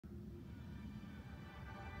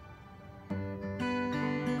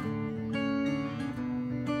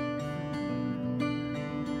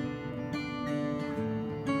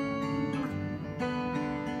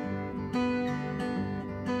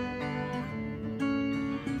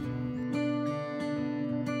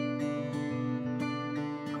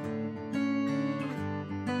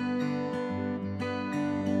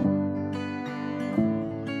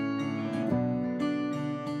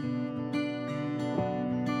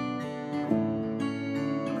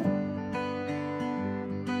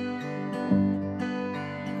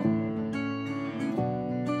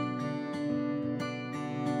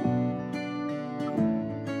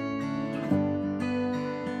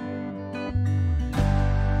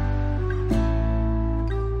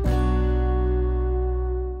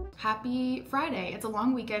happy Friday. It's a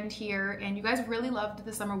long weekend here, and you guys really loved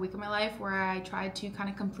the summer week of my life where I tried to kind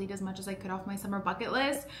of complete as much as I could off my summer bucket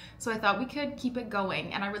list. So I thought we could keep it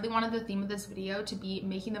going, and I really wanted the theme of this video to be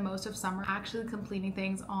making the most of summer, actually completing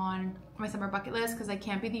things on my summer bucket list, because I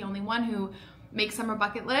can't be the only one who makes summer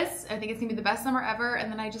bucket lists. I think it's gonna be the best summer ever, and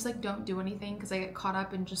then I just like don't do anything because I get caught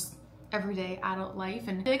up in just everyday adult life,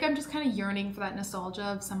 and I feel like I'm just kind of yearning for that nostalgia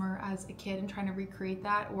of summer as a kid and trying to recreate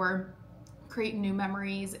that or create new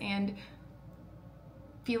memories and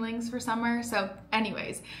feelings for summer. So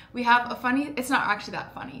anyways, we have a funny, it's not actually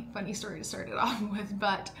that funny story to start it off with,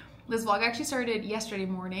 but this vlog actually started yesterday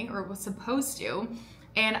morning, or it was supposed to,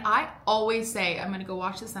 and I always say I'm gonna go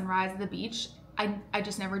watch the sunrise at the beach. I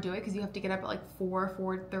just never do it because you have to get up at like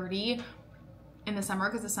 4:30 in the summer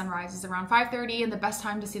because the sunrise is around 5:30, and the best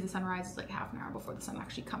time to see the sunrise is like half an hour before the sun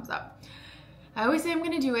actually comes up. I always say I'm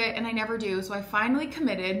gonna do it and I never do, so I finally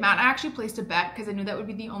committed. Matt and I actually placed a bet because I knew that would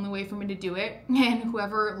be the only way for me to do it, and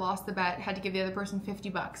whoever lost the bet had to give the other person 50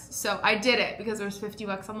 bucks. So I did it because there was 50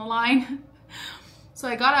 bucks on the line. So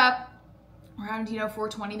I got up around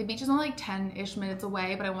 4:20. The beach is only like 10-ish minutes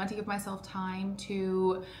away, but I wanted to give myself time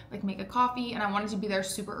to like make a coffee, and I wanted to be there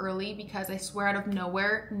super early because I swear out of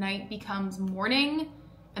nowhere night becomes morning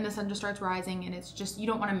and the sun just starts rising, and it's just, you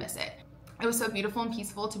don't want to miss it. It was so beautiful and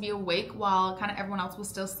peaceful to be awake while kind of everyone else was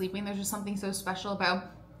still sleeping. There's just something so special about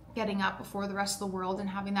getting up before the rest of the world and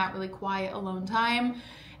having that really quiet alone time.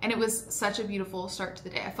 And it was such a beautiful start to the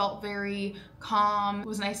day. I felt very calm. It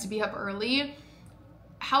was nice to be up early.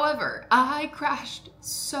 However, I crashed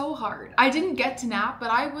so hard. I didn't get to nap, but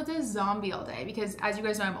I was a zombie all day because, as you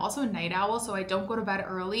guys know, I'm also a night owl, so I don't go to bed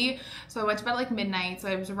early. So I went to bed like midnight, so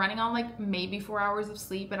I was running on like maybe 4 hours of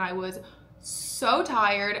sleep, and I was so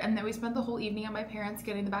tired. And then we spent the whole evening at my parents'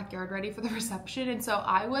 getting the backyard ready for the reception, and so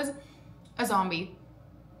I was a zombie.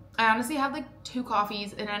 I honestly had like 2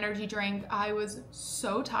 coffees, an energy drink. I was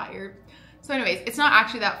so tired. So anyways, it's not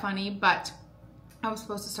actually that funny, but I was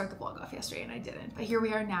supposed to start the vlog off yesterday and I didn't. But here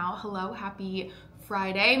we are now. Hello, happy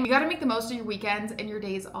Friday. You gotta make the most of your weekends and your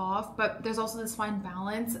days off, but there's also this fine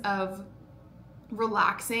balance of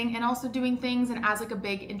relaxing and also doing things. And as like a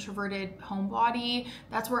big introverted homebody,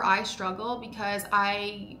 that's where I struggle, because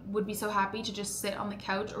I would be so happy to just sit on the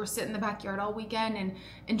couch or sit in the backyard all weekend and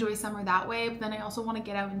enjoy summer that way. But then I also want to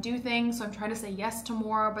get out and do things, so I'm trying to say yes to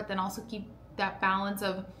more, but then also keep that balance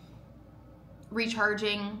of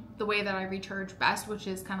recharging the way that I recharge best, which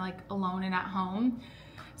is kind of like alone and at home.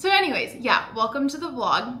 So anyways, yeah, welcome to the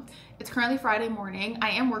vlog. It's currently Friday morning.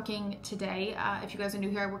 I am working today. If you guys are new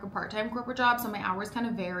here, I work a part-time corporate job, so my hours kind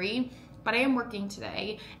of vary, but I am working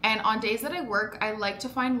today. And on days that I work, I like to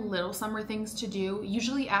find little summer things to do,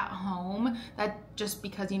 usually at home, that just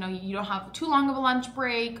because, you don't have too long of a lunch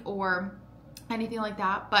break or anything like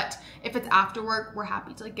that. But if it's after work, we're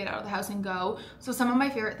happy to like get out of the house and go. So some of my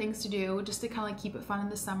favorite things to do just to kind of like keep it fun in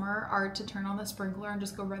the summer are to turn on the sprinkler and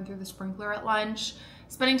just go run through the sprinkler at lunch,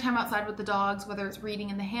 spending time outside with the dogs, whether it's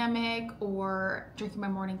reading in the hammock or drinking my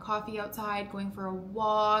morning coffee outside, going for a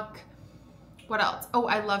walk. What else? Oh,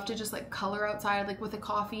 I love to just like color outside, like with a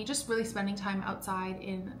coffee, just really spending time outside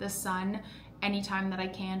in the sun anytime that I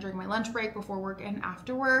can during my lunch break, before work and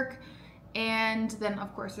after work. And then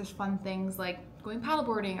of course there's fun things like going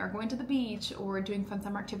paddleboarding or going to the beach or doing fun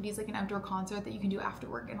summer activities like an outdoor concert that you can do after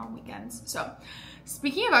work and on weekends. So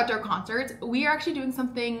speaking of outdoor concerts, we are actually doing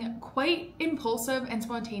something quite impulsive and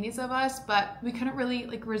spontaneous of us, but we couldn't really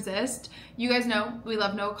like resist. You guys know we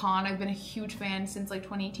love Noah Kahan. I've been a huge fan since like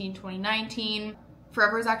 2018, 2019.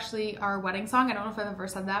 Forever is actually our wedding song. I don't know if I've ever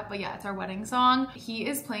said that, but yeah, it's our wedding song. He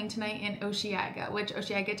is playing tonight in Osheaga, which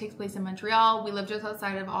Osheaga takes place in Montreal. We live just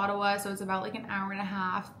outside of Ottawa, so it's about like an hour and a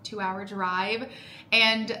half, 2-hour drive.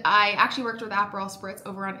 And I actually worked with Aperol Spritz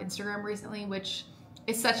over on Instagram recently, which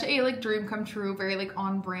is such a like dream come true, very like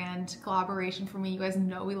on brand collaboration for me. You guys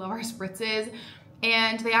know we love our spritzes.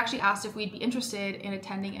 And they actually asked if we'd be interested in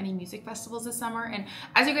attending any music festivals this summer. And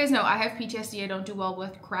as you guys know, I have PTSD. I don't do well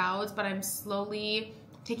with crowds, but I'm slowly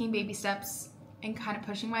taking baby steps and kind of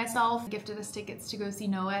pushing myself. Gifted us tickets to go see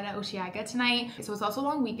Noah at Osheaga tonight. So it's also a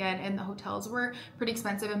long weekend, and the hotels were pretty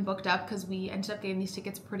expensive and booked up because we ended up getting these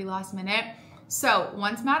tickets pretty last minute. So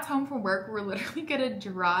once Matt's home from work, we're literally gonna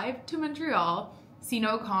drive to Montreal, see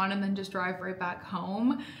Noah Kahan, and then just drive right back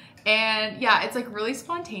home. And yeah, it's like really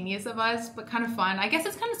spontaneous of us, but kind of fun. I guess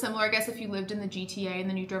it's kind of similar, I guess, if you lived in the GTA and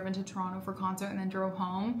then you drove into Toronto for concert and then drove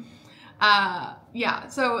home. Yeah,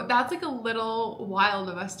 so that's like a little wild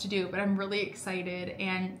of us to do, but I'm really excited,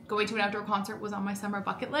 and going to an outdoor concert was on my summer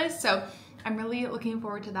bucket list. So I'm really looking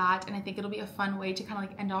forward to that, and I think it'll be a fun way to kind of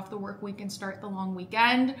like end off the work week and start the long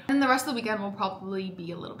weekend. And the rest of the weekend will probably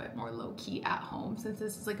be a little bit more low-key at home since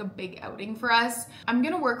this is like a big outing for us. I'm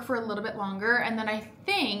gonna work for a little bit longer, and then I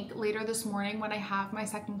think later this morning when I have my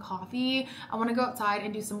second coffee, I want to go outside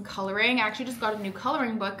and do some coloring. I actually just got a new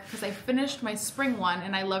coloring book because I finished my spring one,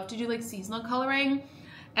 and I love to do like seasonal coloring.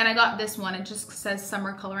 And I got this one, it just says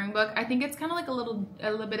summer coloring book. I think it's kind of like a little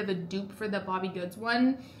bit of a dupe for the Bobby Goods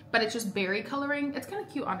one, but it's just berry coloring. It's kind of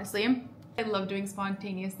cute, honestly. I love doing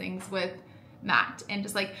spontaneous things with Matt and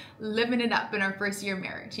just like living it up in our first year of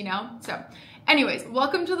marriage, you know? So anyways,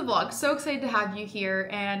 welcome to the vlog. So excited to have you here,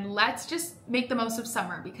 and let's just make the most of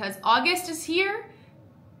summer because August is here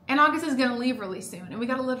and August is gonna leave really soon, and we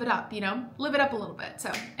gotta live it up, you know? Live it up a little bit. So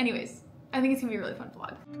anyways, I think it's gonna be a really fun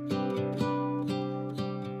vlog.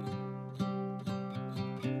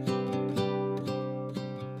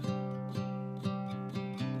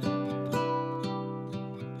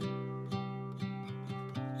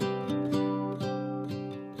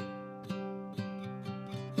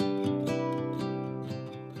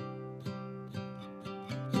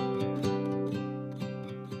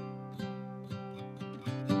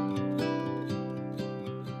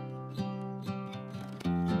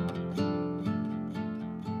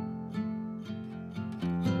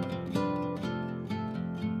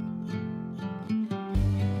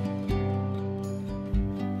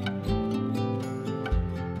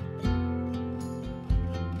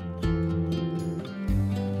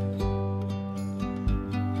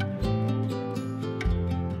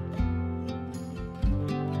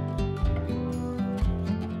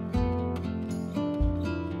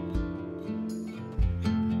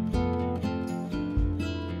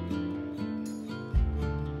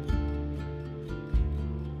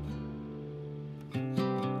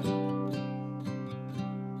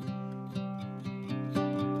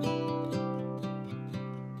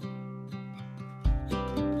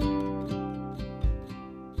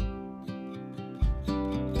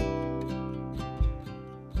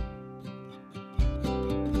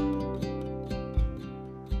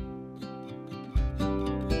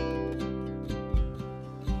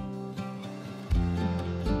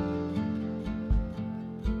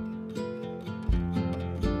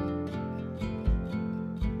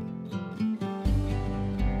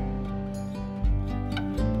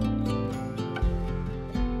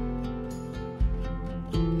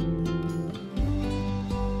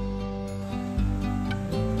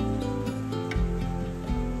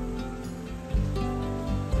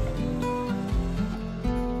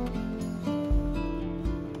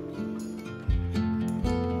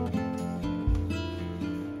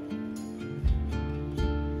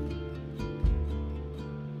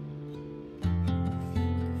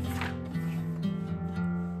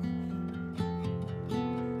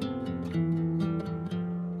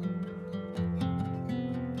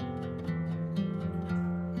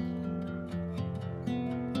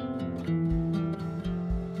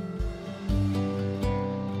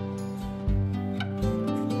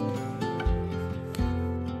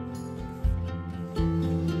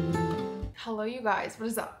 Hello you guys, what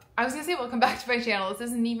is up? I was gonna say welcome back to my channel. This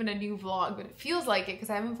isn't even a new vlog, but it feels like it because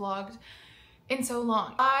I haven't vlogged in so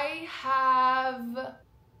long. I have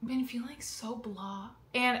been feeling so blah,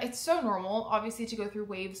 and it's so normal obviously to go through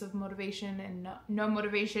waves of motivation and no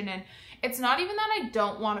motivation, and it's not even that I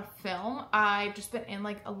don't want to film. I've just been in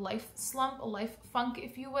like a life slump, a life funk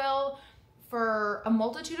if you will, for a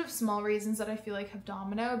multitude of small reasons that I feel like have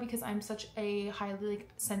dominoed because I'm such a highly like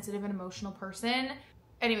sensitive and emotional person.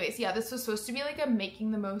 Anyways, yeah, this was supposed to be like a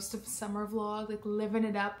making the most of summer vlog, like living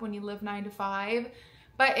it up when you live 9 to 5.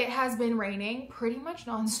 But it has been raining pretty much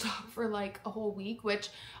nonstop for like a whole week, which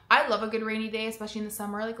I love a good rainy day, especially in the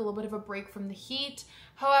summer, like a little bit of a break from the heat.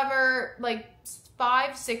 However, like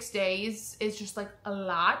 5-6 days is just like a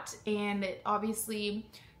lot, and it obviously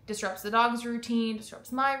disrupts the dog's routine,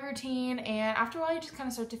 disrupts my routine, and after a while you just kind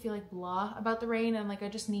of start to feel like blah about the rain, and like I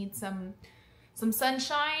just need some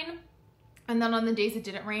sunshine. And then on the days it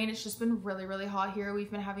didn't rain, it's just been really, really hot here.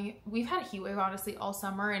 We've had a heat wave honestly all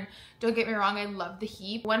summer, and don't get me wrong, I love the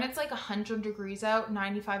heat. When it's like 100 degrees out,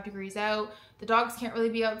 95 degrees out, the dogs can't really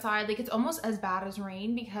be outside. Like it's almost as bad as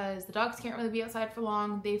rain because the dogs can't really be outside for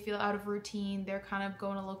long. They feel out of routine. They're kind of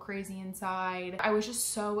going a little crazy inside. I was just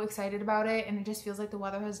so excited about it, and it just feels like the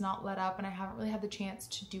weather has not let up and I haven't really had the chance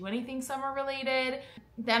to do anything summer related.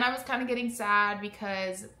 Then I was kind of getting sad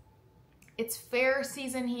because it's fair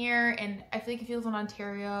season here, and I feel like if you live in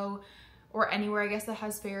Ontario or anywhere I guess that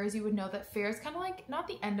has fairs, you would know that fair is kind of like not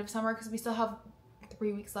the end of summer because we still have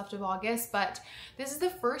 3 weeks left of August, but this is the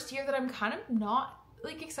first year that I'm kind of not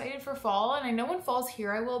like excited for fall, and I know when fall's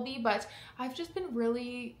here I will be, but I've just been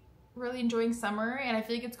really enjoying summer, and I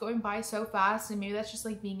feel like it's going by so fast, and maybe that's just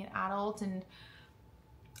like being an adult and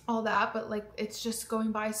all that, but like it's just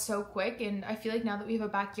going by so quick. And I feel like now that we have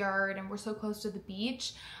a backyard and we're so close to the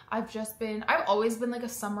beach, I've always been like a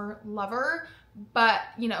summer lover. But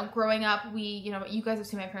you know, growing up, you guys have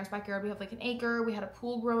seen my parents' backyard. We have like an acre. We had a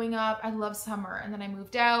pool growing up. I love summer. And then I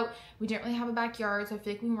moved out. We didn't really have a backyard, so I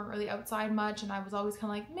feel like we weren't really outside much, and I was always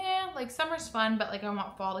kind of like, man, like summer's fun, but like I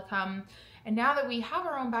want fall to come. And now that we have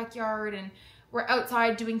our own backyard and we're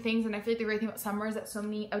outside doing things, and I feel like the great thing about summer is that so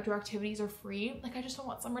many outdoor activities are free. Like, I just don't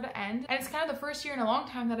want summer to end. And it's kind of the first year in a long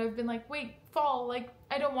time that I've been like, wait, fall, like,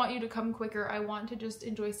 I don't want you to come quicker. I want to just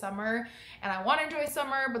enjoy summer, and I want to enjoy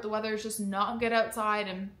summer, but the weather is just not good outside.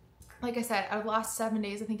 And like I said, out of the last 7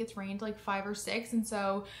 days, I think it's rained like 5 or 6. And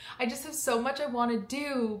so I just have so much I want to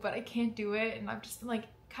do, but I can't do it. And I've just been like,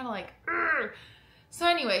 kind of like, ugh. So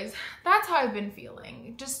anyways, that's how I've been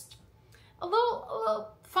feeling. Just a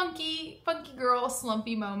little funky girl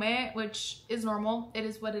slumpy moment, which is normal. It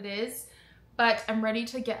is what it is, but I'm ready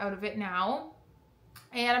to get out of it now.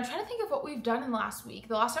 And I'm trying to think of what we've done in the last week.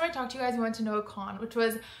 The last time I talked to you guys, we went to NoaCon, which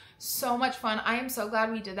was so much fun. I am so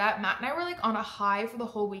glad we did that. Matt and I were like on a high for the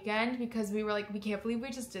whole weekend, because we were like, we can't believe we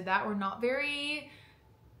just did that. We're not very,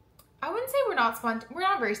 I wouldn't say we're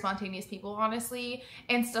not very spontaneous people, honestly,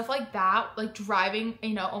 and stuff like that, like driving,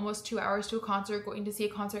 you know, almost 2 hours to a concert, going to see a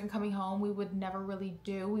concert and coming home, we would never really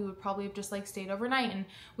do. We would probably have just like stayed overnight, and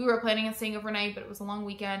we were planning on staying overnight, but it was a long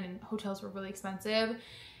weekend and hotels were really expensive,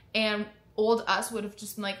 and old us would have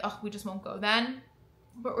just been like, oh, we just won't go then.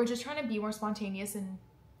 But we're just trying to be more spontaneous and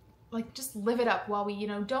like just live it up while we, you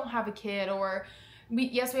know, don't have a kid, or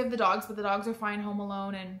yes, we have the dogs, but the dogs are fine home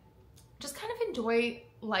alone, and just kind of enjoy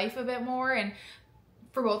life a bit more. And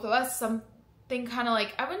for both of us, something kind of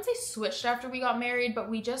like, I wouldn't say switched after we got married, but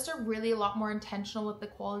we just are really a lot more intentional with the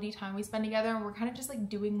quality time we spend together, and we're kind of just like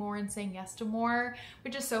doing more and saying yes to more,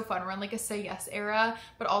 which is so fun. We're in like a say yes era,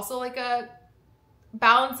 but also like a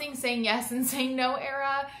balancing saying yes and saying no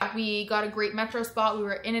era. We got a great metro spot. We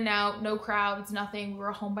were in and out, no crowds, nothing. We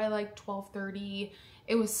were home by like 12:30.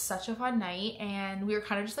 It was such a fun night, and we were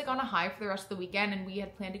kind of just like on a high for the rest of the weekend, and we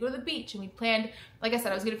had planned to go to the beach, and we planned, like I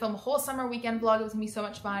said, I was going to film a whole summer weekend vlog. It was going to be so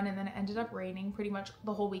much fun, and then it ended up raining pretty much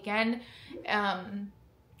the whole weekend, and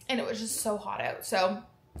it was just so hot out. So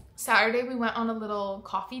Saturday we went on a little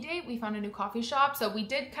coffee date. We found a new coffee shop, so we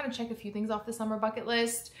did kind of check a few things off the summer bucket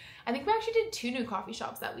list. I think we actually did 2 new coffee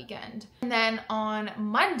shops that weekend. And then on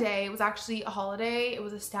Monday, it was actually a holiday. It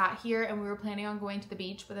was a stat here, and we were planning on going to the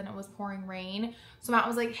beach, but then it was pouring rain. So Matt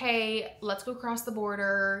was like, hey, let's go cross the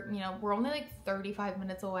border. You know, we're only like 35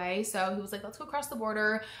 minutes away. So he was like, let's go cross the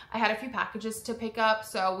border. I had a few packages to pick up.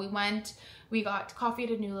 So we got coffee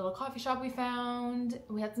at a new little coffee shop we found.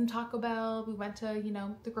 We had some Taco Bell. We went to, you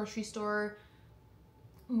know, the grocery store.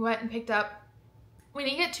 We went and picked up. We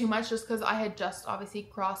didn't get too much just because I had just obviously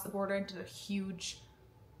crossed the border into a huge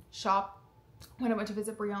shop when I went to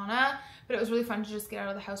visit Brianna, but it was really fun to just get out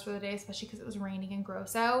of the house for the day, especially because it was raining and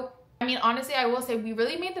gross out. I mean, honestly, I will say we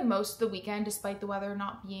really made the most of the weekend despite the weather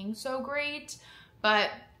not being so great, but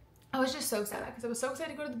I was just so sad because I was so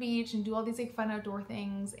excited to go to the beach and do all these like fun outdoor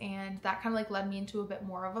things, and that kind of like led me into a bit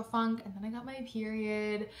more of a funk. And then I got my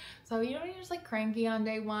period, so you know, you're just like cranky on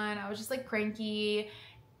day one. I was just like cranky.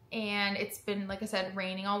 And it's been, like I said,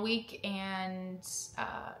 raining all week, and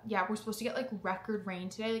yeah, we're supposed to get like record rain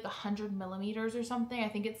today, like 100 millimeters or something. I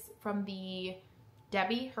think it's from the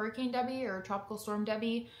Hurricane Debbie or Tropical Storm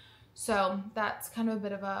Debbie. So that's kind of a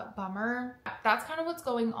bit of a bummer. That's kind of what's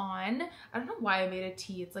going on. I don't know why I made a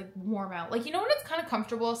tea. It's like warm out. Like, you know when it's kind of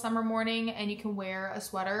comfortable a summer morning and you can wear a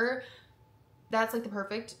sweater? That's like the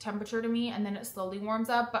perfect temperature to me, and then it slowly warms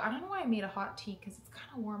up. But I don't know why I made a hot tea, because it's kind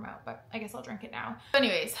of warm out, but I guess I'll drink it now. But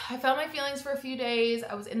anyways, I felt my feelings for a few days.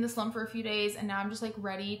 I was in the slump for a few days, and now I'm just like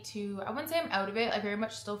ready to, I wouldn't say I'm out of it. I very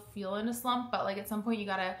much still feel in a slump, but like at some point you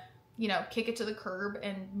gotta, you know, kick it to the curb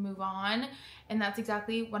and move on. And that's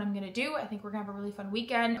exactly what I'm gonna do. I think we're gonna have a really fun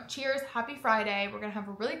weekend. Cheers, happy Friday. We're gonna have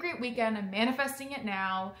a really great weekend. I'm manifesting it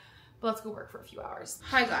now. But let's go work for a few hours.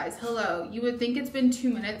 Hi guys, hello. You would think it's been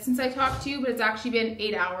 2 minutes since I talked to you, but it's actually been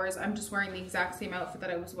 8 hours. I'm just wearing the exact same outfit that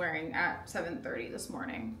I was wearing at 7:30 this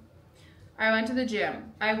morning. I went to the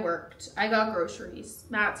gym, I worked, I got groceries,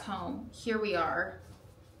 Matt's home, here we are.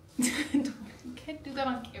 Can't do that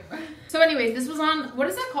on camera. So anyways, this was on, what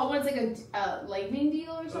is that called when it's like a lightning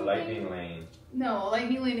deal or something? A lightning lane. No, a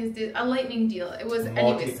lightning lane is a lightning deal. It was,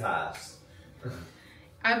 anyways. Multipass.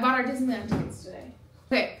 I bought our Disneyland tickets today.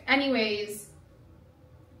 Okay, anyways,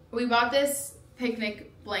 we bought this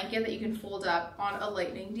picnic blanket that you can fold up on a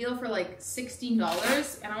lightning deal for like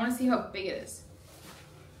 $16, and I want to see how big it is.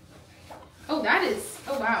 Oh, that is,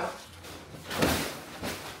 oh wow.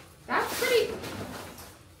 That's pretty,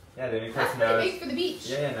 yeah, the only that's question now pretty is, big for the beach.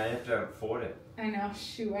 yeah, now you have to afford it. I know,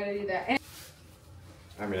 shoot, why did I do that? And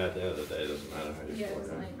I mean, at the end of the day, it doesn't matter how you yeah, it afford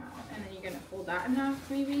doesn't it. really matter. And then you're gonna fold that in half,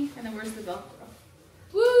 maybe? And then where's the Velcro?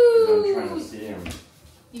 I'm Woo! trying to see him.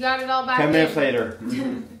 You got it all back 10 minutes in. later.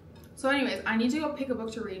 So anyways, I need to go pick a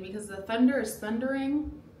book to read because the thunder is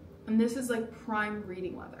thundering and this is like prime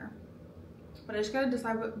reading weather. But I just gotta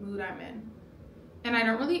decide what mood I'm in. And I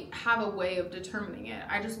don't really have a way of determining it.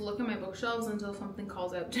 I just look at my bookshelves until something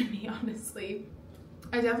calls out to me, honestly.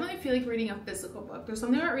 I definitely feel like reading a physical book. There's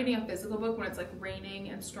something about reading a physical book when it's like raining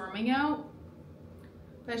and storming out.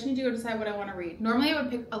 But I just need to go decide what I want to read. Normally I would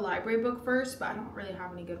pick a library book first, but I don't really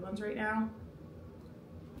have any good ones right now.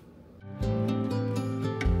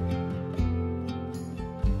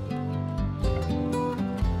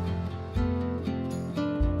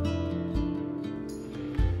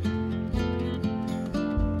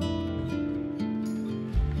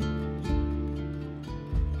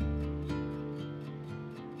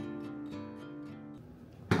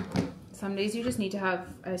 Some days you just need to have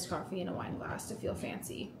iced coffee in a wine glass to feel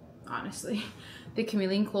fancy, honestly. The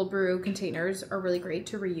chameleon cold brew containers are really great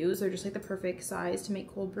to reuse. They're just like the perfect size to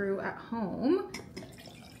make cold brew at home.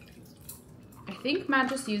 I think Matt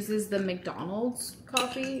just uses the McDonald's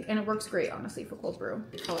coffee and it works great, honestly, for cold brew.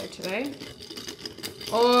 Color today.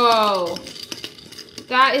 Oh,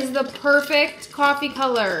 that is the perfect coffee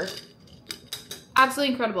color.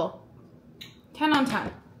 Absolutely incredible. 10 on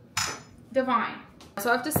 10. Divine. So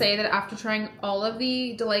I have to say that after trying all of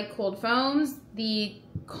the Delight cold foams, the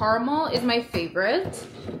caramel is my favorite.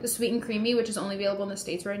 The sweet and creamy, which is only available in the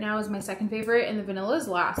States right now, is my second favorite, and the vanilla is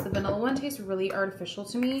last. The vanilla one tastes really artificial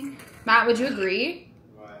to me. Matt, would you agree?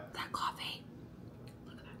 What? That coffee.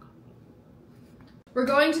 Look at that coffee. We're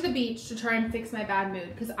going to the beach to try and fix my bad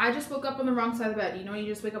mood because I just woke up on the wrong side of the bed. You know when you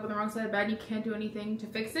just wake up on the wrong side of the bed and you can't do anything to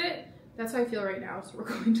fix it? That's how I feel right now. So we're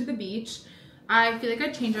going to the beach. I feel like I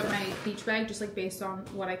change up my beach bag just like based on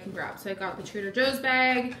what I can grab. So I got the Trader Joe's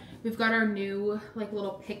bag. We've got our new like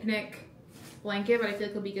little picnic blanket, but I feel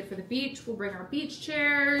like it'll be good for the beach. We'll bring our beach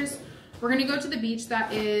chairs. We're gonna go to the beach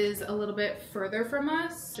that is a little bit further from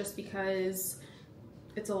us just because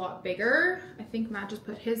it's a lot bigger. I think Matt just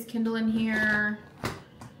put his Kindle in here.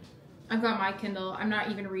 I've got my Kindle. I'm not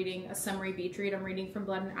even reading a summary beach read. I'm reading From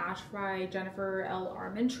Blood and Ash by Jennifer L.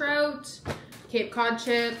 Armentrout. Cape Cod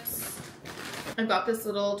chips. I've got this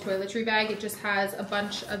little toiletry bag. It just has a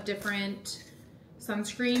bunch of different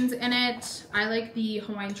sunscreens in it. I like the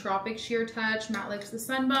Hawaiian Tropic Sheer Touch. Matt likes the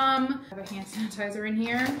Sun Bum. I have a hand sanitizer in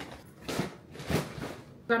here.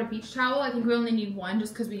 Got a beach towel. I think we only need one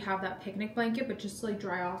just because we have that picnic blanket, but just to like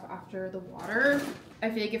dry off after the water. I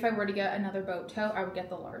feel like if I were to get another boat tote, I would get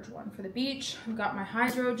the large one for the beach. I've got my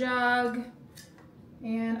hydro jug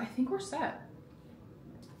and I think we're set.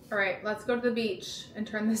 All right, let's go to the beach and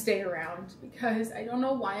turn this day around because I don't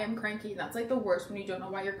know why I'm cranky. That's like the worst when you don't know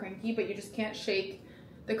why you're cranky, but you just can't shake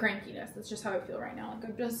the crankiness. That's just how I feel right now. Like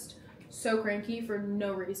I'm just so cranky for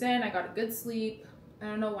no reason. I got a good sleep. I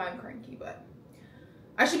don't know why I'm cranky, but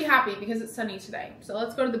I should be happy because it's sunny today. So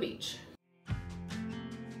let's go to the beach.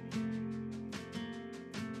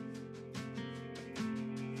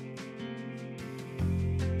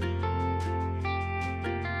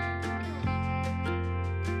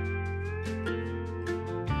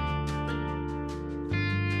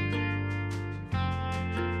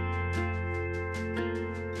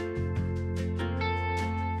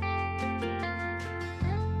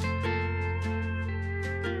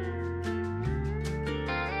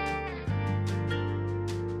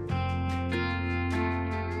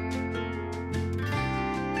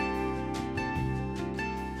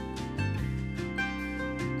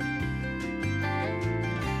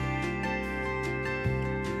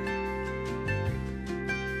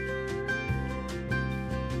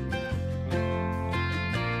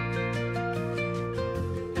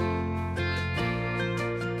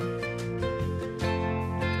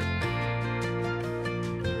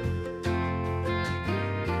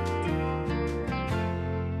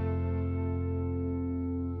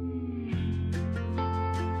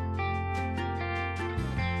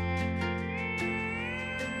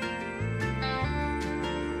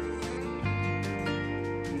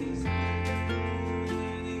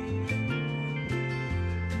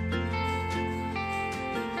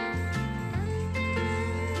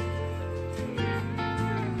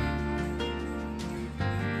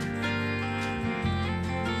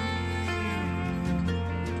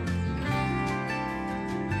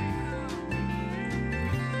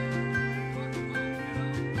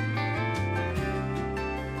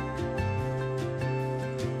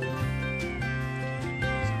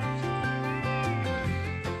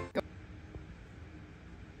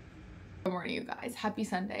 Good morning, you guys. Happy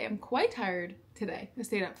Sunday. I'm quite tired today. I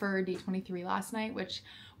stayed up for D23 last night, which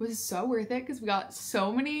was so worth it because we got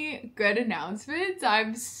so many good announcements.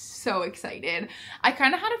 I'm so excited. I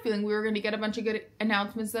kind of had a feeling we were going to get a bunch of good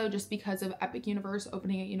announcements though, just because of Epic Universe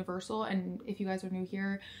opening at Universal. And if you guys are new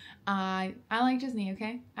here, I like Disney,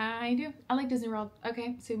 okay? I do. I like Disney World.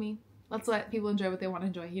 Okay, sue me. Let's let people enjoy what they want to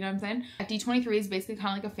enjoy, you know what I'm saying? D23 is basically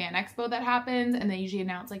kind of like a fan expo that happens, and they usually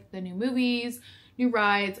announce like the new movies, new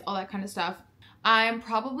rides, all that kind of stuff. I'm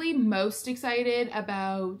probably most excited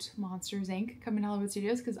about Monsters Inc. coming to Hollywood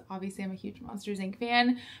Studios because obviously I'm a huge Monsters Inc.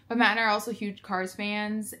 fan, but Matt and I are also huge Cars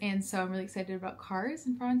fans, and so I'm really excited about Cars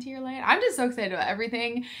and Frontierland. I'm just so excited about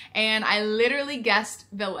everything, and I literally guessed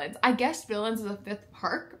Villains. I guessed Villains is a 5th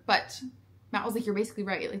park, but Matt was like, you're basically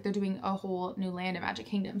right. Like, they're doing a whole new land in Magic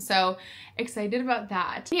Kingdom. So excited about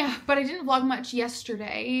that. Yeah, but I didn't vlog much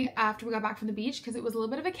yesterday after we got back from the beach because it was a little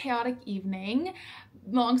bit of a chaotic evening.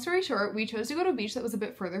 Long story short, we chose to go to a beach that was a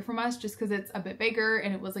bit further from us just because it's a bit bigger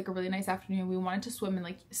and it was like a really nice afternoon. We wanted to swim and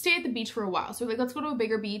like stay at the beach for a while. So we're like, let's go to a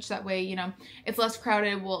bigger beach. That way, you know, it's less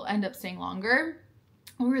crowded. We'll end up staying longer.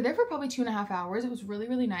 We were there for probably 2.5 hours. It was really,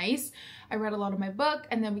 really nice. I read a lot of my book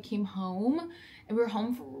and then we came home. And we were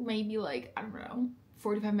home for maybe like, I don't know,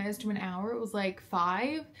 45 minutes to an hour. It was like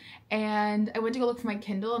 5. And I went to go look for my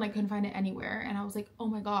Kindle and I couldn't find it anywhere. And I was like, oh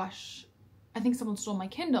my gosh, I think someone stole my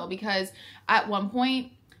Kindle, because at one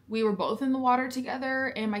point we were both in the water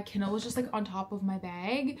together and my Kindle was just like on top of my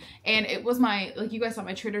bag. And it was my, like you guys saw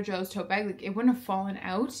my Trader Joe's tote bag, like it wouldn't have fallen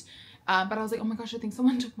out. But I was like, oh my gosh, I think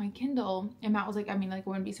someone took my Kindle. And Matt was like, I mean, like, I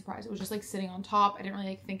wouldn't be surprised. It was just like sitting on top. I didn't really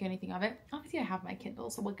like think anything of it. Obviously I have my Kindle,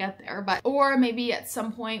 so we'll get there. But, or maybe at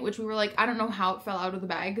some point, which we were like, I don't know how it fell out of the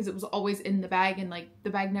bag because it was always in the bag and like the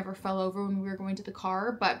bag never fell over when we were going to the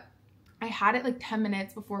car. But I had it like 10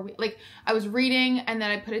 minutes before we, like, I was reading and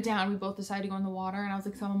then I put it down. We both decided to go in the water and I was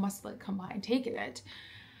like, someone must like come by and take it.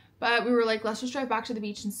 But we were like, let's just drive back to the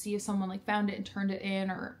beach and see if someone like found it and turned it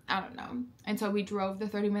in, or I don't know. And so we drove the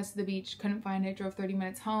 30 minutes to the beach, couldn't find it, drove 30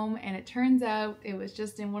 minutes home. And it turns out it was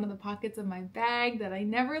just in one of the pockets of my bag that I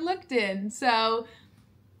never looked in. So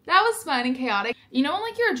that was fun and chaotic. You know when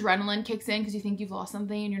like your adrenaline kicks in because you think you've lost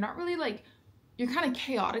something and you're not really like, you're kind of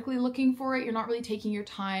chaotically looking for it. You're not really taking your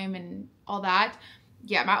time and all that.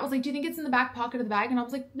 Yeah, Matt was like, do you think it's in the back pocket of the bag? And I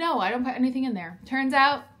was like, no, I don't put anything in there. Turns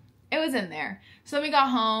out it was in there. So then we got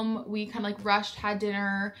home, we kind of like rushed, had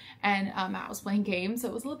dinner, and Matt was playing games. So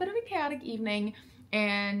it was a little bit of a chaotic evening.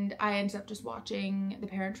 And I ended up just watching The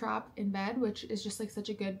Parent Trap in bed, which is just like such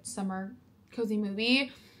a good summer cozy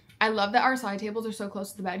movie. I love that our side tables are so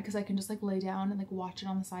close to the bed because I can just like lay down and like watch it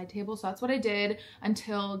on the side table. So that's what I did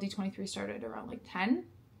until D23 started around like 10.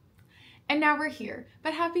 And now we're here.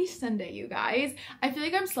 But happy Sunday, you guys. I feel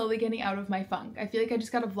like I'm slowly getting out of my funk. I feel like I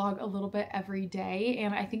just gotta vlog a little bit every day.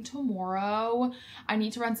 And I think tomorrow I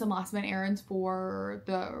need to run some last minute errands for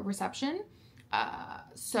the reception.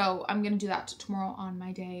 So I'm gonna do that tomorrow on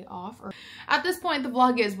my day off. Or at this point, the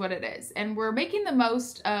vlog is what it is. And we're making the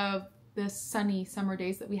most of the sunny summer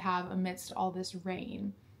days that we have amidst all this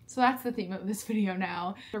rain. So that's the theme of this video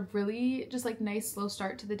now. A really just like nice slow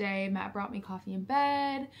start to the day. Matt brought me coffee in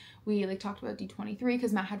bed. We like talked about D23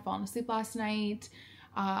 because Matt had fallen asleep last night.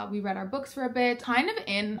 We read our books for a bit. Kind of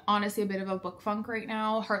in, honestly, a bit of a book funk right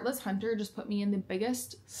now. Heartless Hunter just put me in the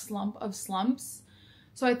biggest slump of slumps.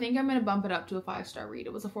 So I think I'm going to bump it up to a 5-star read.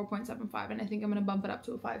 It was a 4.75 and I think I'm going to bump it up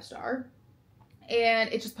to a 5-star.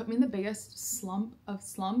 And it just put me in the biggest slump of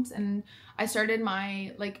slumps. And I started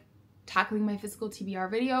my like tackling my physical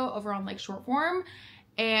TBR video over on like short form,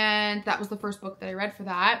 and that was the first book that I read for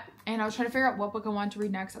that. And I was trying to figure out what book I wanted to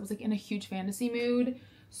read next. I was like in a huge fantasy mood,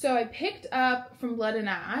 so I picked up From Blood and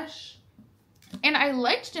Ash, and I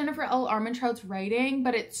liked Jennifer L. Armentrout's writing,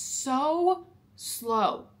 but it's so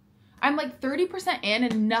slow. I'm like 30% in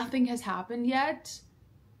and nothing has happened yet,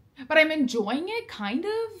 but I'm enjoying it kind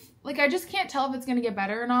of. Like I just can't tell if it's gonna get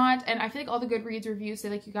better or not, and I feel like all the Goodreads reviews say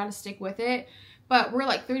like you gotta stick with it. But we're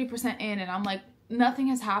like 30% in and I'm like, nothing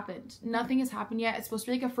has happened. Nothing has happened yet. It's supposed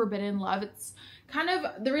to be like a forbidden love. It's kind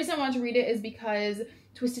of, the reason I wanted to read it is because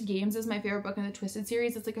Twisted Games is my favorite book in the Twisted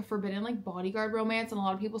series. It's like a forbidden like bodyguard romance. And a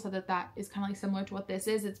lot of people said that that is kind of like similar to what this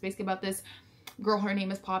is. It's basically about this girl, her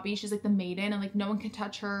name is Poppy. She's like the maiden and like no one can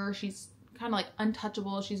touch her. She's kind of like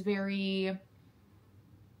untouchable. She's very,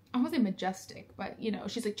 I won't say majestic, but you know,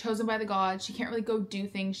 she's like chosen by the gods. She can't really go do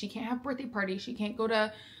things. She can't have birthday parties. She can't go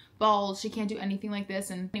to balls. She can't do anything like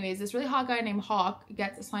this. And anyways, this really hot guy named Hawk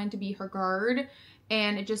gets assigned to be her guard,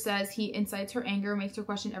 and it just says he incites her anger, makes her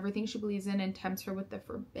question everything she believes in, and tempts her with the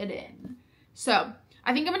forbidden. So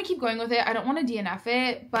I think I'm gonna keep going with it. I don't want to DNF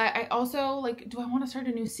it, but I also like, do I want to start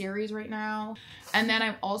a new series right now? And then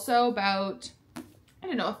I'm also about, I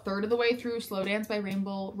don't know, a third of the way through Slow Dance by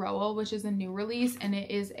Rainbow Rowell, which is a new release, and it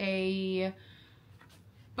is a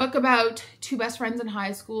book about two best friends in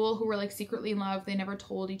high school who were like secretly in love. They never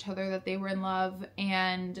told each other that they were in love,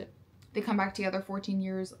 and they come back together 14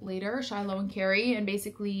 years later, Shiloh and Carrie. And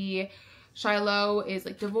basically Shiloh is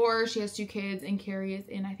like divorced, she has 2 kids, and Carrie is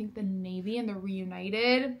in, I think, the Navy, and they're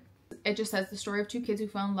reunited. It just says the story of 2 kids who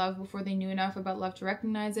fell in love before they knew enough about love to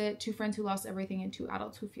recognize it, 2 friends who lost everything, and 2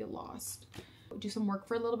 adults who feel lost. Do some work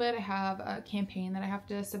for a little bit. I have a campaign that I have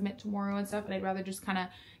to submit tomorrow and stuff, and I'd rather just kind of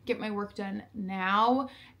get my work done now.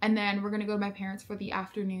 And then we're gonna go to my parents for the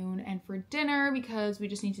afternoon and for dinner, because we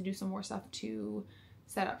just need to do some more stuff to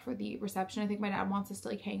set up for the reception. I think my dad wants us to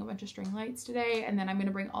like hang a bunch of string lights today, and then I'm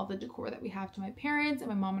gonna bring all the decor that we have to my parents, and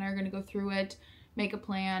my mom and I are gonna go through it, make a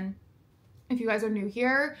plan. If you guys are new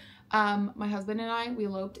here, my husband and I, we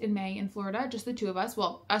eloped in May in Florida, just the 2 of us.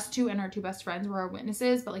 Well, us 2 and our 2 best friends were our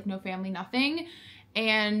witnesses, but like no family, nothing.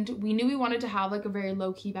 And we knew we wanted to have like a very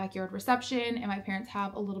low-key backyard reception, and my parents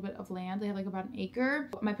have a little bit of land. They have like about an acre.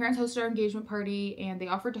 My parents hosted our engagement party, and they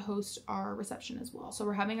offered to host our reception as well. So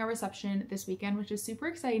we're having our reception this weekend, which is super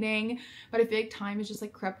exciting, but I feel like time has just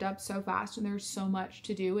like crept up so fast, and there's so much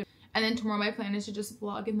to do. And then tomorrow my plan is to just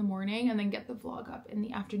vlog in the morning and then get the vlog up in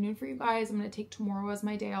the afternoon for you guys. I'm going to take tomorrow as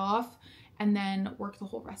my day off and then work the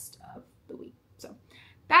whole rest of the week. So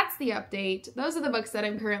that's the update. Those are the books that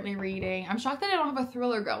I'm currently reading. I'm shocked that I don't have a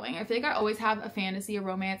thriller going. I feel like I always have a fantasy, a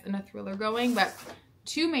romance, and a thriller going, but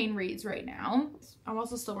 2 main reads right now. I'm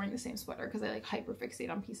also still wearing the same sweater because I like hyper fixate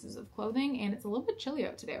on pieces of clothing, and it's a little bit chilly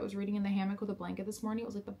out today. I was reading in the hammock with a blanket this morning. It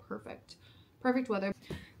was like the perfect weather.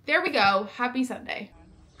 There we go. Happy Sunday.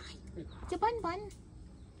 It's a bun.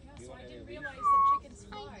 Yeah, so I didn't realize that chickens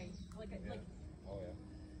fly. Oh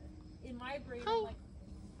yeah. In my brain, I'm like,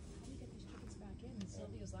 how do you get these chickens back in? And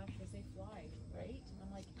Sylvia's laughing because they fly, right? And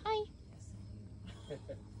I'm like, Hi.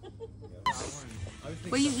 yes.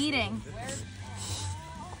 What are you eating?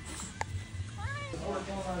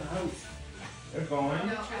 They're going.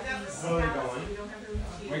 Oh, they're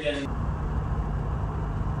going. We're getting.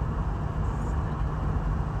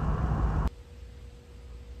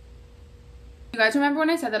 You guys remember when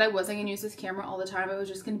I said that I wasn't gonna use this camera all the time? It was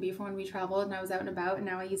just gonna be for when we traveled and I was out and about, and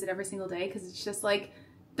now I use it every single day because it's just like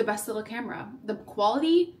the best little camera. The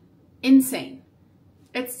quality, insane.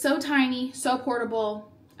 It's so tiny, so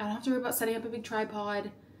portable. I don't have to worry about setting up a big tripod.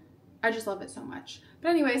 I just love it so much. But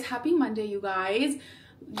anyways, happy Monday, you guys.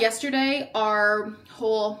 Yesterday, our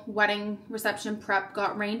whole wedding reception prep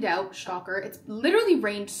got rained out. Shocker. It's literally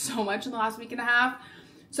rained so much in the last week and a half.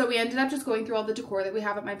 So we ended up just going through all the decor that we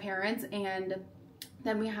have at my parents', and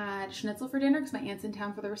then we had schnitzel for dinner because my aunt's in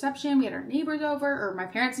town for the reception. We had our neighbors over, or my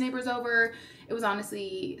parents' neighbors over. It was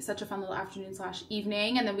honestly such a fun little afternoon /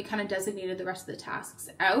 evening, and then we kind of designated the rest of the tasks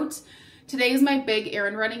out. Today is my big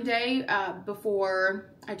errand running day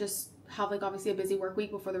before I just have like obviously a busy work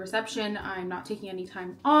week before the reception. I'm not taking any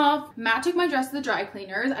time off. Matt took my dress to the dry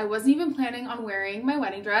cleaners. I wasn't even planning on wearing my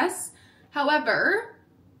wedding dress. However,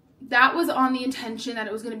 that was on the intention that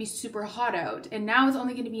it was going to be super hot out, and now it's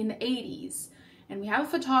only going to be in the 80s, and we have a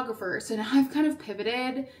photographer, so now I've kind of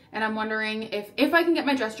pivoted, and I'm wondering if I can get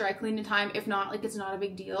my dress dry cleaned in time. If not, like, it's not a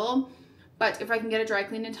big deal, but if I can get it dry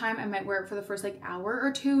cleaned in time, I might wear it for the first like hour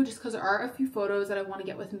or 2, just because there are a few photos that I want to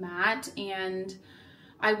get with Matt, and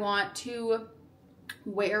I want to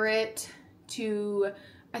wear it to,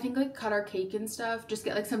 I think, like cut our cake and stuff, just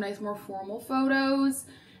get like some nice more formal photos.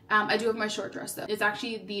 I do have my short dress though. It's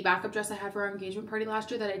actually the backup dress I had for our engagement party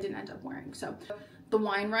last year that I didn't end up wearing. So the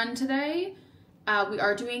wine run today, we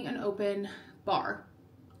are doing an open bar.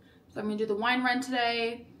 So I'm gonna do the wine run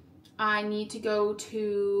today. I need to go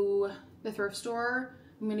to the thrift store.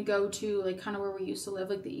 I'm gonna go to like kind of where we used to live,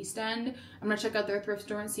 like the East End. I'm gonna check out their thrift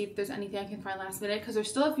store and see if there's anything I can find last minute, because there's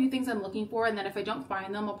still a few things I'm looking for, and then if I don't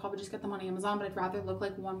find them, I'll probably just get them on Amazon, but I'd rather look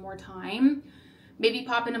like one more time. Maybe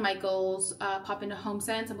pop into Michael's, pop into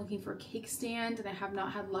HomeSense. I'm looking for a cake stand, and I have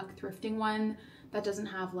not had luck thrifting one that doesn't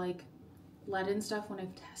have like lead and stuff when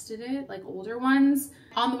I've tested it, like older ones.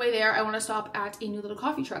 On the way there, I want to stop at a new little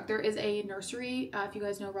coffee truck. There is a nursery, if you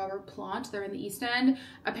guys know Robert Plant, they're in the East End.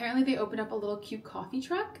 Apparently they opened up a little cute coffee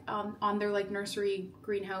truck on their like nursery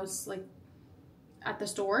greenhouse, like at the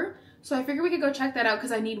store. So I figured we could go check that out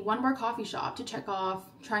because I need one more coffee shop to check off,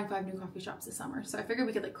 trying 5 new coffee shops this summer. So I figured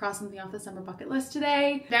we could like cross something off the summer bucket list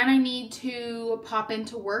today. Then I need to pop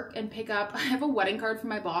into work and pick up, I have a wedding card from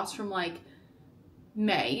my boss from like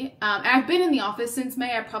May. And I've been in the office since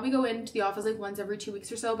May. I probably go into the office like once every 2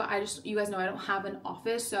 weeks or so, but you guys know I don't have an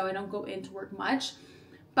office, so I don't go into work much.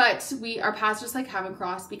 But our paths just like haven't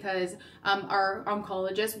crossed because our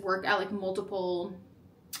oncologists work at like multiple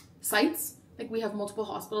sites. Like we have multiple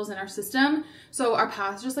hospitals in our system, so our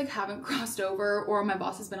paths just like haven't crossed over, or my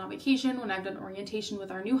boss has been on vacation when I've done orientation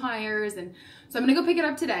with our new hires, and so I'm gonna go pick it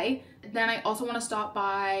up today. Then I also want to stop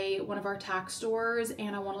by one of our tax stores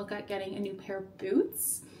and I want to look at getting a new pair of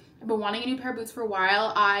boots. I've been wanting a new pair of boots for a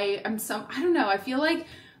while. I don't know, I feel like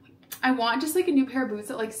I want just like a new pair of boots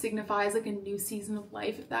that like signifies like a new season of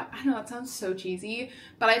life. If that, I don't know, that sounds so cheesy,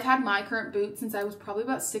 but I've had my current boots since I was probably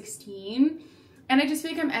about 16. And I just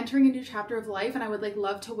feel like I'm entering a new chapter of life, and I would like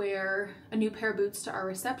love to wear a new pair of boots to our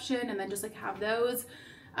reception and then just like have those.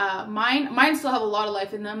 Mine still have a lot of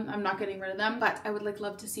life in them. I'm not getting rid of them, but I would like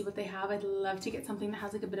love to see what they have. I'd love to get something that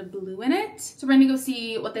has like a bit of blue in it. So we're gonna go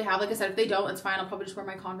see what they have. Like I said, if they don't, it's fine. I'll probably just wear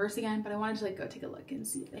my Converse again, but I wanted to like go take a look and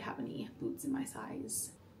see if they have any boots in my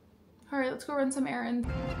size. All right, let's go run some errands.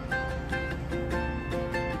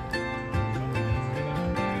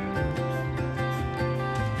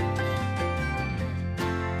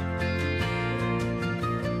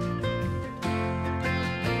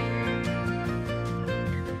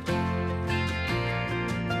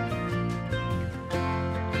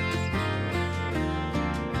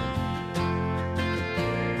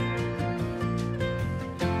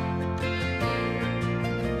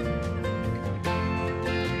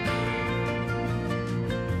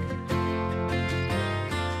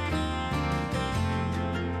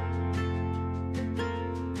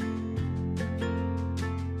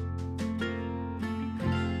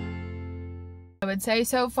 I would say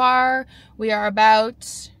so far we are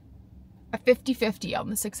about a 50-50 on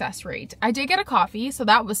the success rate. I did get a coffee, so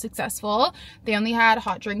that was successful. They only had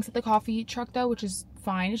hot drinks at the coffee truck though, which is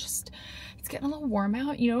fine. It's getting a little warm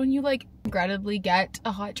out, you know, when you like regrettably get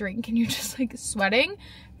a hot drink and you're just like sweating.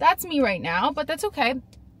 That's me right now, but that's okay.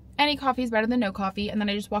 Any coffee is better than no coffee. And then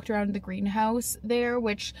I just walked around the greenhouse there,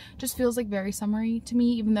 which just feels like very summery to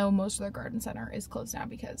me, even though most of their garden center is closed now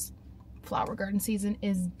because flower garden season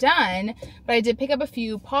is done. But I did pick up a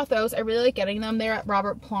few pothos. I really like getting them there at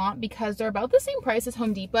Robert Plant because they're about the same price as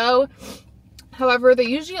Home Depot. However, they're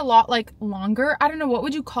usually a lot like longer. I don't know, what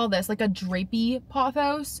would you call this? Like a drapey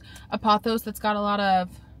pothos? A pothos that's got a lot of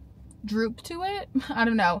droop to it? I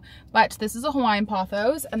don't know. But this is a Hawaiian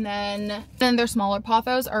pothos, and then their smaller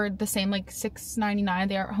pothos are the same, like $6.99.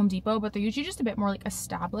 They are at Home Depot, but they're usually just a bit more like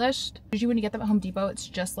established. Usually when you get them at Home Depot, it's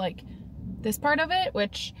just like this part of it,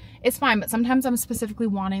 which is fine, but sometimes I'm specifically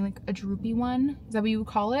wanting like a droopy one. Is that what you would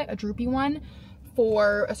call it? A droopy one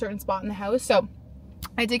for a certain spot in the house. So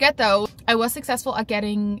I did get those. I was successful at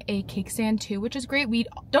getting a cake stand too, which is great. We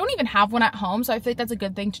don't even have one at home, so I feel like that's a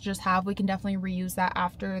good thing to just have. We can definitely reuse that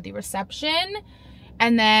after the reception.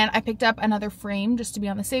 And then I picked up another frame just to be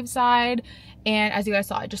on the safe side. And as you guys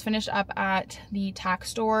saw, I just finished up at the tack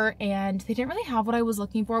store and they didn't really have what I was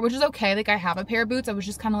looking for, which is okay. Like I have a pair of boots. I was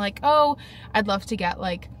just kind of like, oh, I'd love to get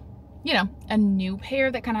like, you know, a new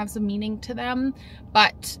pair that kind of have some meaning to them.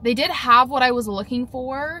 But they did have what I was looking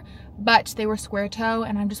for, but they were square toe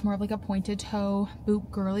and I'm just more of like a pointed toe boot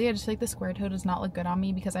girly. I just feel like the square toe does not look good on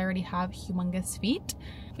me because I already have humongous feet.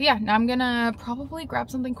 But yeah, now I'm gonna probably grab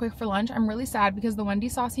something quick for lunch. I'm really sad because the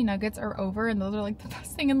Wendy's Saucy Nuggets are over and those are like the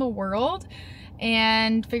best thing in the world.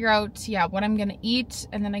 And figure out, yeah, what I'm gonna eat.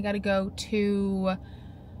 And then I gotta go to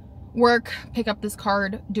work, pick up this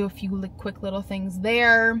card, do a few like quick little things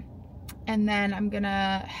there. And then I'm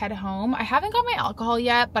gonna head home. I haven't got my alcohol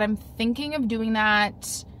yet, but I'm thinking of doing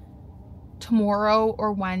that tomorrow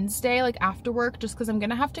or Wednesday, like after work, just because I'm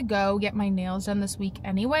gonna have to go get my nails done this week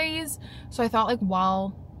anyways. So I thought like,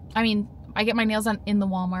 well, I mean, I get my nails done in the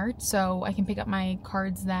Walmart, so I can pick up my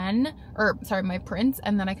cards then, or sorry, my prints,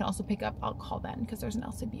 and then I can also pick up alcohol then because there's an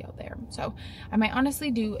LCB out there. So I might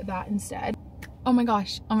honestly do that instead. Oh my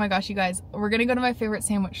gosh, you guys, we're gonna go to my favorite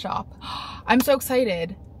sandwich shop. I'm so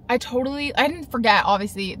excited. I didn't forget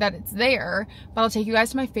obviously that it's there, but I'll take you guys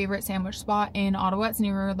to my favorite sandwich spot in Ottawa. It's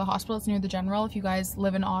near the hospital, it's near the General if you guys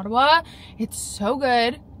live in Ottawa. It's so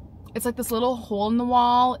good. It's like this little hole in the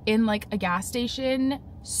wall in like a gas station.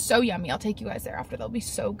 So yummy. I'll take you guys there after. They'll be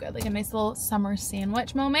so good. Like a nice little summer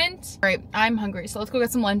sandwich moment. All right, I'm hungry, so let's go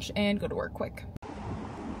get some lunch and go to work quick.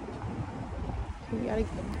 We gotta go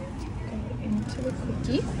into the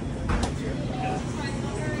cookie.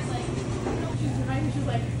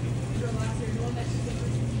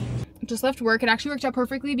 Just left work. It actually worked out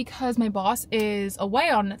perfectly because my boss is away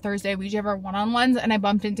on Thursday. We usually have our one-on-ones and I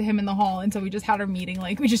bumped into him in the hall, and so we just had our meeting.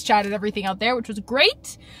 Like we just chatted everything out there, which was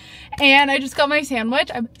great. And I just got my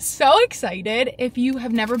sandwich. I'm so excited. If you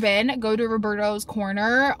have never been, go to Roberto's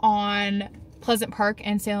Corner on Pleasant Park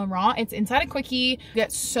and Salem Raw. It's inside a quickie. You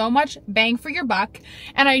get so much bang for your buck.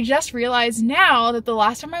 And I just realized now that the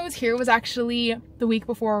last time I was here was actually the week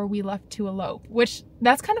before we left to elope, which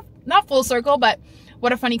that's kind of not full circle, but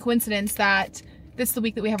what a funny coincidence that this is the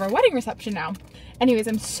week that we have our wedding reception now. Anyways,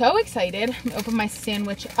 I'm so excited. I'm gonna open my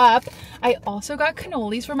sandwich up. I also got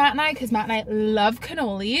cannolis for Matt and I because Matt and I love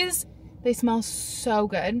cannolis. They smell so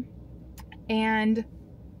good. And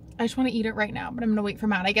I just want to eat it right now, but I'm gonna wait for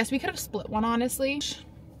Matt. I guess we could have split one, honestly.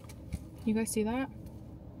 You guys see that?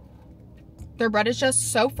 Their bread is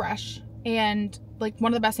just so fresh and like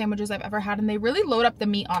one of the best sandwiches I've ever had, and they really load up the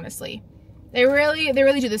meat, honestly. They really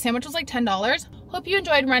do. The sandwich was like $10. Hope you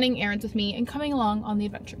enjoyed running errands with me and coming along on the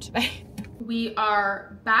adventure today. We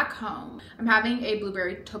are back home. I'm having a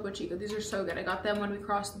blueberry Topo Chico. These are so good. I got them when we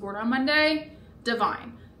crossed the border on Monday.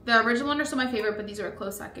 Divine. The original one are still my favorite, but these are a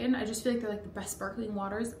close second. I just feel like they're like the best sparkling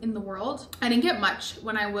waters in the world. I didn't get much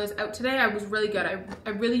when I was out today. I was really good. I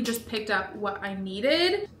really just picked up what I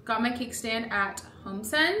needed. Got my cake stand at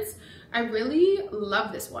HomeSense. I really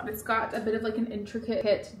love this one. It's got a bit of like an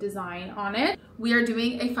intricate design on it. We are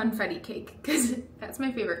doing a funfetti cake because that's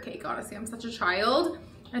my favorite cake, honestly. I'm such a child.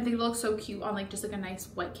 I think it looks so cute on like just like a nice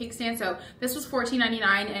white cake stand. So this was $14.99,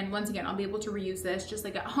 and once again, I'll be able to reuse this just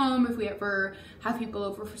like at home if we ever have people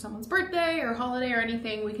over for someone's birthday or holiday or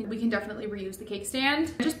anything. We can definitely reuse the cake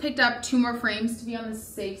stand. I just picked up 2 more frames to be on the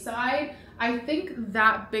safe side. I think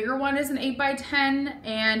that bigger one is an 8x10,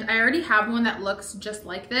 and I already have one that looks just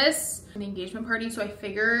like this in the engagement party, so I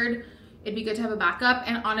figured it'd be good to have a backup.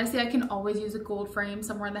 And honestly, I can always use a gold frame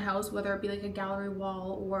somewhere in the house, whether it be like a gallery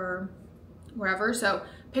wall or wherever. So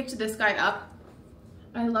picked this guy up.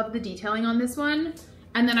 I love the detailing on this one.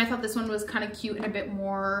 And then I thought this one was kind of cute and a bit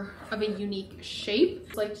more of a unique shape.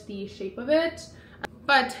 I liked the shape of it.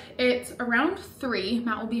 But it's around 3.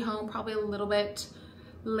 Matt will be home probably a little bit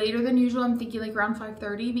later than usual. I'm thinking like around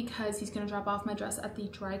 5:30 because he's gonna drop off my dress at the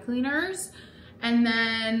dry cleaners. And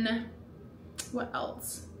then what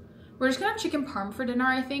else? We're just gonna have chicken parm for dinner.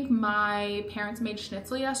 I think my parents made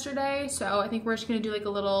schnitzel yesterday, so I think we're just gonna do like a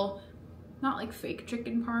little, not like fake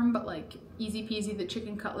chicken parm, but like easy peasy. The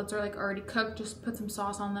chicken cutlets are like already cooked. Just put some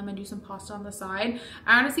sauce on them and do some pasta on the side.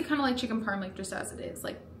 I honestly kind of like chicken parm like just as it is,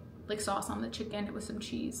 like sauce on the chicken with some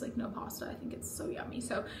cheese, like no pasta. I think it's so yummy.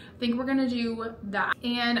 So I think we're gonna do that.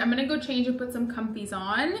 And I'm gonna go change and put some comfies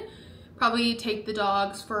on. Probably take the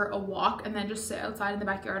dogs for a walk and then just sit outside in the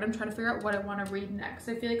backyard. I'm trying to figure out what I want to read next.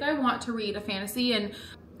 I feel like I want to read a fantasy, and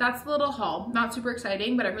that's the little haul. Not super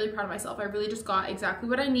exciting, but I'm really proud of myself. I really just got exactly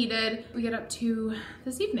what I needed. We get up to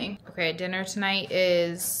this evening. Okay, dinner tonight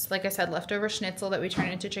is, like I said, leftover schnitzel that we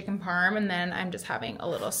turned into chicken parm, and then I'm just having a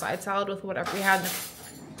little side salad with whatever we had in the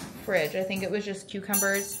fridge. I think it was just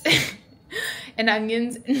cucumbers and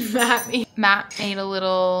onions. And Matt made a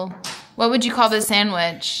little, what would you call this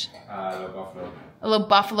sandwich? A little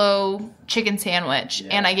buffalo chicken sandwich.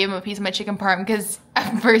 Yeah. And I gave him a piece of my chicken parm because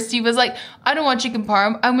at first he was like, I don't want chicken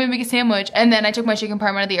parm, I'm gonna make a sandwich. And then I took my chicken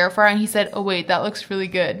parm out of the air fryer and he said, oh wait, that looks really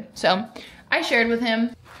good. So I shared with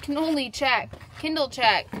him. Cannoli check, Kindle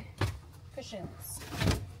check, cushions.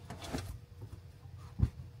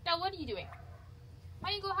 Now what are you doing?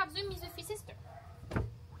 Why don't you go have zoomies with your sister?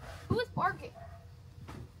 Who is barking?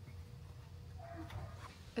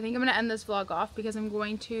 I think I'm gonna end this vlog off because I'm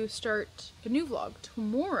going to start a new vlog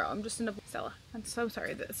tomorrow. I'm just in a Stella. I'm so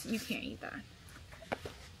sorry you can't eat that.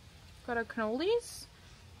 Got our cannolis.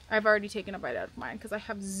 I've already taken a bite out of mine because I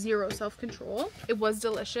have zero self-control. It was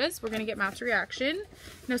delicious. We're gonna get Matt's reaction.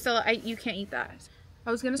 No, Stella, you can't eat that.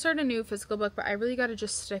 I was gonna start a new physical book, but I really gotta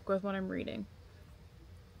just stick with what I'm reading.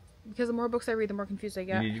 Because the more books I read, the more confused I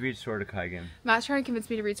get. You need to read Sword of Kaigen. Matt's trying to convince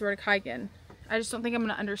me to read Sword of Kaigen. I just don't think I'm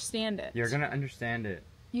gonna understand it. You're gonna understand it.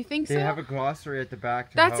 You think so? They have a glossary at the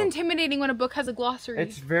back to That's help. intimidating when a book has a glossary.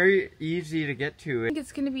 It's very easy to get to. I think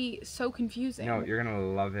it's gonna be so confusing. No, you're gonna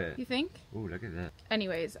love it. You think? Ooh, look at that.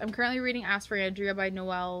 Anyways, I'm currently reading Ask for Andrea by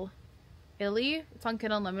Noelle Illy. It's on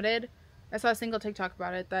Kindle Unlimited. I saw a single TikTok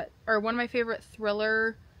about it or one of my favorite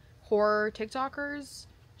thriller horror TikTokers.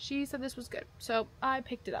 She said this was good, so I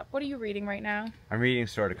picked it up. What are you reading right now? I'm reading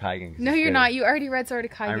Sword of Kaigen. No, you're not. You already read Sword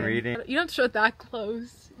of Kaigen. I'm reading. You don't have to show it that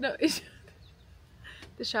close. No, it's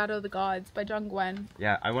The Shadow of the Gods by John Gwen.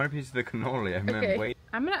 Yeah, I want a piece of the cannoli. Okay.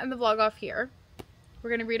 I'm gonna end the vlog off here. We're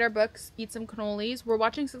gonna read our books, eat some cannolis. We're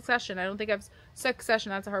watching Succession. I don't think Succession.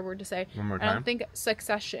 That's a hard word to say. One more time. I don't think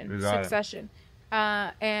Succession.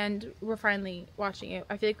 And we're finally watching it.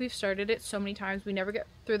 I feel like we've started it so many times. We never get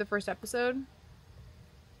through the first episode.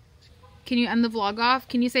 Can you end the vlog off?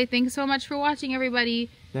 Can you say thanks so much for watching,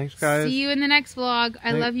 everybody? Thanks, guys. See you in the next vlog.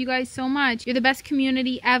 I love you guys so much. You're the best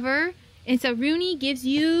community ever. And so Rooney gives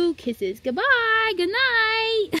you kisses. Goodbye. Good night.